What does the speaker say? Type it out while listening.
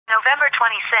November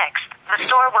 26th, the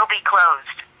store will be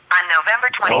closed. On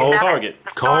November 27th, Call Target.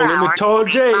 the Call store in the hours Tar will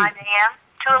be J. 5 a.m.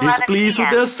 to 11 Displeased with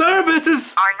p.m. their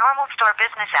services. Our normal store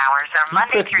business hours are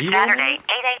Monday press through 0 Saturday,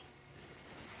 now? 8 a.m.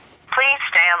 Please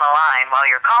stay on the line while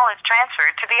your call is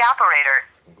transferred to the operator.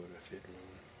 Go to the fit room.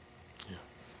 Yeah.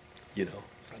 You know,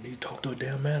 I need to talk to a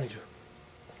damn manager.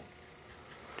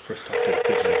 First talk to the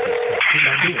fit room first.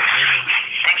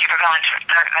 Thank you for calling.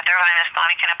 Their line is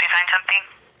Bonnie. Can I help you find something?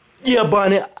 Yeah,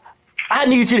 Bonnie, I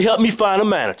need you to help me find a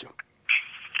manager.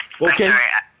 Okay? I'm sorry.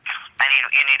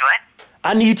 You need what?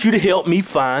 I need you to help me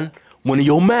find one of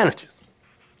your managers.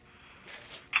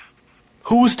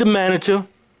 Who's the manager?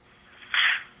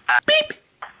 Beep.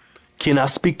 Can I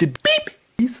speak to Beep,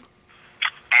 please?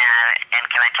 And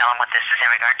can I tell him what this is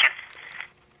in regard to?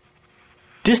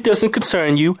 This doesn't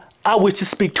concern you. I wish to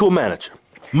speak to a manager.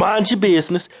 Mind your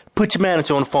business. Put your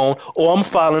manager on the phone, or I'm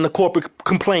filing a corporate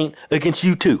complaint against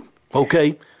you too.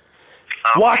 Okay?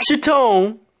 Watch your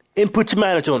tone and put your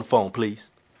manager on the phone, please.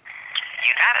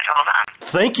 You got it. Hold on.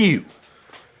 Thank you.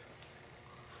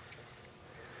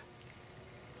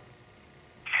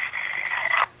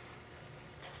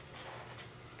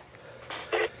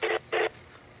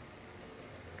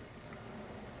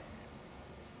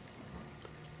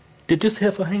 Did this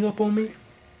heifer hang up on me?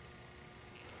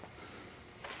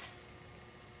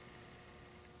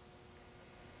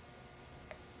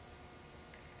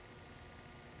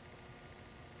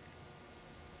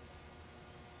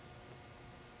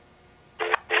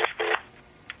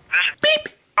 Beep.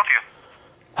 Help you.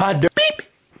 Hi, Beep.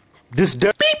 This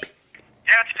Beep.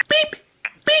 Yeah, it's Beep.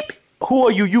 Beep. Who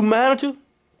are you? You manager?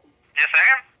 Yes, I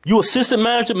am. You assistant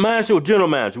manager, or general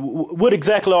manager? What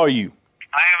exactly are you?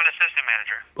 I am an assistant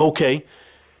manager. Okay.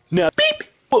 Now, Beep.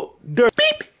 Oh,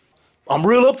 Beep. I'm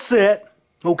real upset.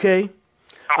 Okay.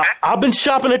 Okay. I've been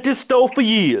shopping at this store for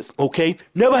years. Okay.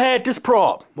 Never had this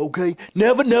problem. Okay.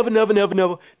 Never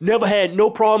had no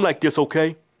problem like this.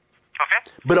 Okay.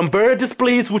 Okay. But I'm very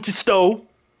displeased with your store.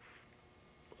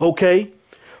 Okay.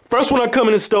 First, when I come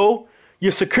in the store,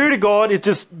 your security guard is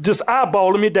just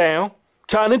eyeballing me down,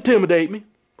 trying to intimidate me.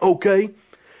 Okay.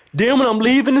 Then when I'm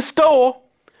leaving the store,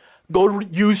 go to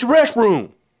use your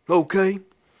restroom. Okay.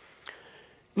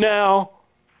 Now,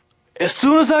 as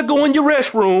soon as I go in your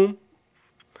restroom,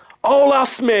 all I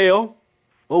smell,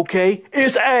 okay,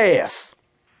 is ass.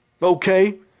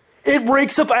 Okay. It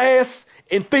reeks of ass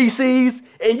and feces,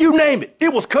 and you name it.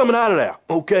 It was coming out of there,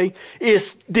 okay?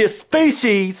 It's this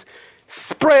feces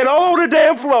spread all over the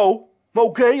damn floor,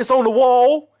 okay? It's on the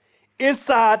wall,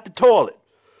 inside the toilet,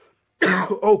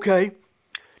 okay?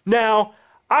 Now,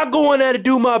 I go in there to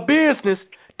do my business.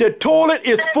 The toilet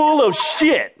is full of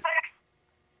shit.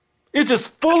 It's just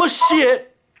full of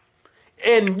shit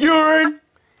and urine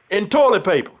and toilet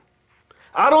paper.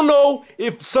 I don't know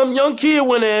if some young kid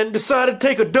went in and decided to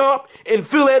take a dump and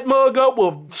fill that mug up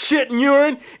with shit and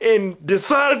urine and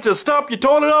decided to stop your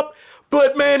toilet up,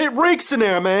 but man, it reeks in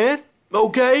there, man.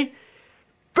 Okay?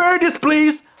 Very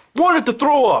displeased, wanted to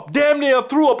throw up. Damn near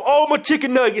threw up all my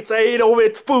chicken nuggets I ate over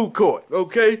at the food court,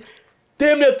 okay?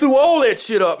 Damn near threw all that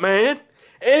shit up, man.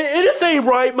 And this ain't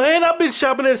right, man. I've been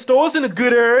shopping at stores in a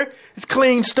good area. It's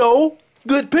clean store.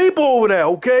 Good people over there,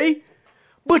 okay?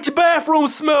 But your bathroom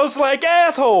smells like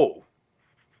asshole.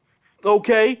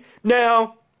 Okay?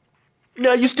 Now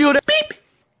you still there? Beep.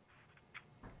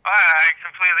 I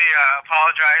completely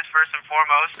apologize first and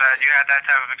foremost that you had that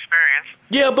type of experience.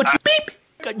 Yeah, but you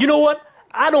beep. You know what?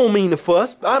 I don't mean to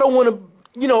fuss. I don't want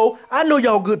to, I know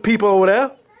y'all good people over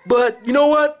there. But you know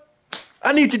what?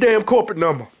 I need your damn corporate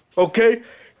number, okay?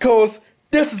 Because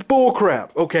this is bull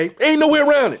crap, okay? Ain't no way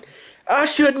around it. I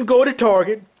shouldn't go to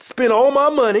Target, spend all my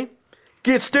money,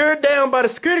 get stared down by the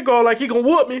security guard like he gonna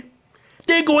whoop me,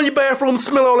 then go in your bathroom and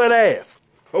smell all that ass,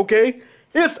 okay?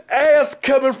 It's ass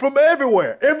coming from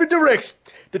everywhere, every direction.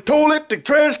 The toilet, the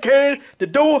trash can, the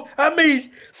door. I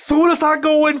mean, soon as I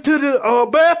go into the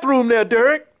bathroom there,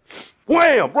 Derek,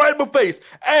 wham, right in my face,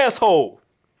 asshole.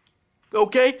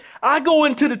 Okay? I go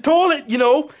into the toilet,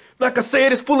 like I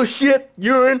said, it's full of shit,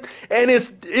 urine, and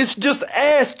it's just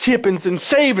ass chippings and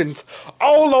shavings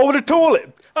all over the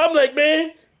toilet. I'm like,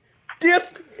 man,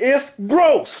 this is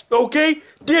gross, okay?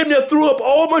 Damn near threw up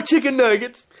all my chicken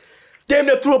nuggets. Damn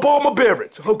near threw up all my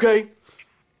beverage, okay?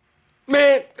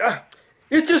 Man,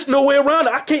 it's just no way around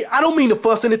it. I don't mean to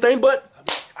fuss anything, but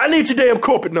I need your damn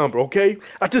corporate number, okay? Yeah,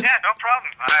 no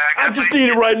problem. I just need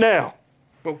it right now,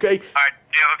 okay? All right,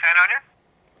 do you have a pen on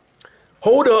you?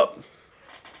 Hold up.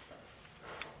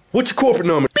 What's your corporate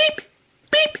number? Beep,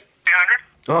 beep.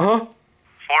 300? Uh-huh.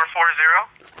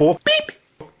 440? 4, beep,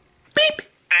 beep, 6,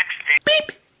 8.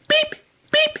 beep, beep,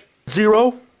 beep.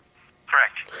 0?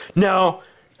 Correct. Now,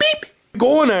 beep,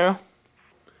 Go in there.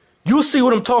 You'll see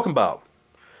what I'm talking about.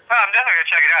 Well, I'm definitely going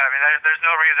to check it out. I mean, there's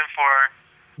no reason for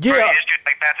Yeah, issues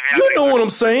like that to be you happening. know what I'm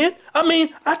saying. I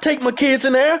mean, I take my kids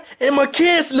in there, and my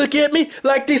kids look at me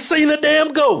like they seen a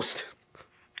damn ghost.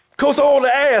 Because all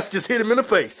the ass just hit him in the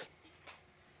face.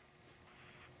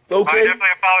 I Okay? definitely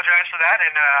apologize for that,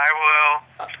 and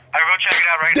I will check it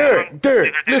out right now.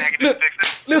 Derek, See if there's anything I can do to fix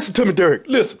it. listen to me, Derek.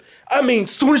 Listen. I mean,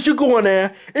 as soon as you go in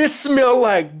there, it smell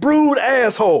like brewed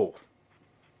asshole.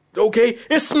 Okay?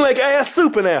 It smell like ass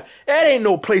soup in there. That ain't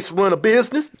no place to run a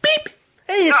business. Beep.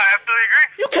 Hey, No, I absolutely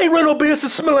agree. you can't run no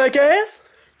business smell like ass.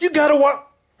 You gotta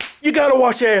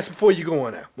wash your ass before you go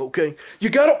in there. Okay? You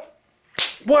gotta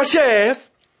wash your ass.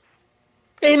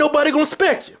 Ain't nobody gonna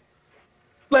inspect you.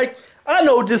 Like, I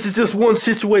know this is just one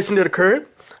situation that occurred.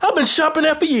 I've been shopping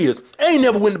there for years. I ain't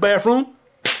never went in the bathroom.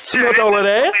 Smelled all that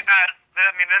ass. I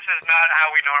mean, this is not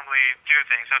how we normally do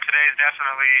things. So today is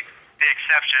definitely the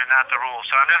exception, not the rule.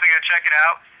 So I'm definitely going to check it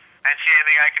out and see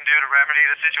anything I can do to remedy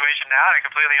the situation now. And I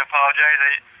completely apologize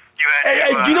that you had Hey,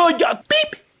 you know,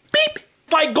 beep, beep.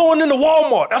 It's like going into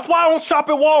Walmart. That's why I don't shop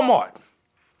at Walmart.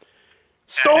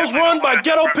 Stores run by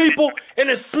ghetto people, and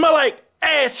it smell like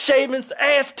ass shavings,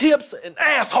 ass tips, and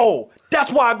asshole.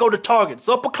 That's why I go to Target. It's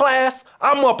upper class.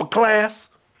 I'm upper class.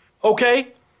 Okay?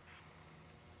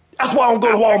 That's why I don't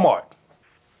go to Walmart.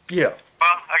 Yeah.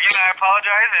 Well, again, I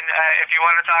apologize, and if you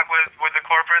want to talk with the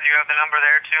corporate, you have the number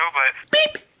there too. But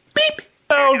Beep, beep.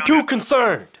 Sound too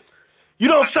concerned. You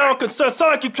don't sound concerned.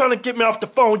 Sound like you're trying to get me off the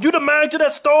phone. You the manager of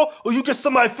that store, or you just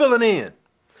somebody filling in?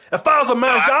 If I was a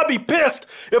manager, I'd be pissed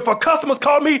if a customer's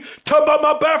called me, talking about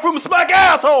my bathroom, smell like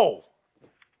asshole.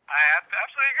 I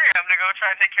absolutely agree. I'm going to go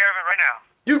try to take care of it right now.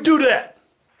 You do that.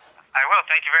 I will.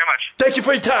 Thank you very much. Thank you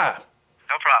for your time.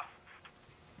 No problem.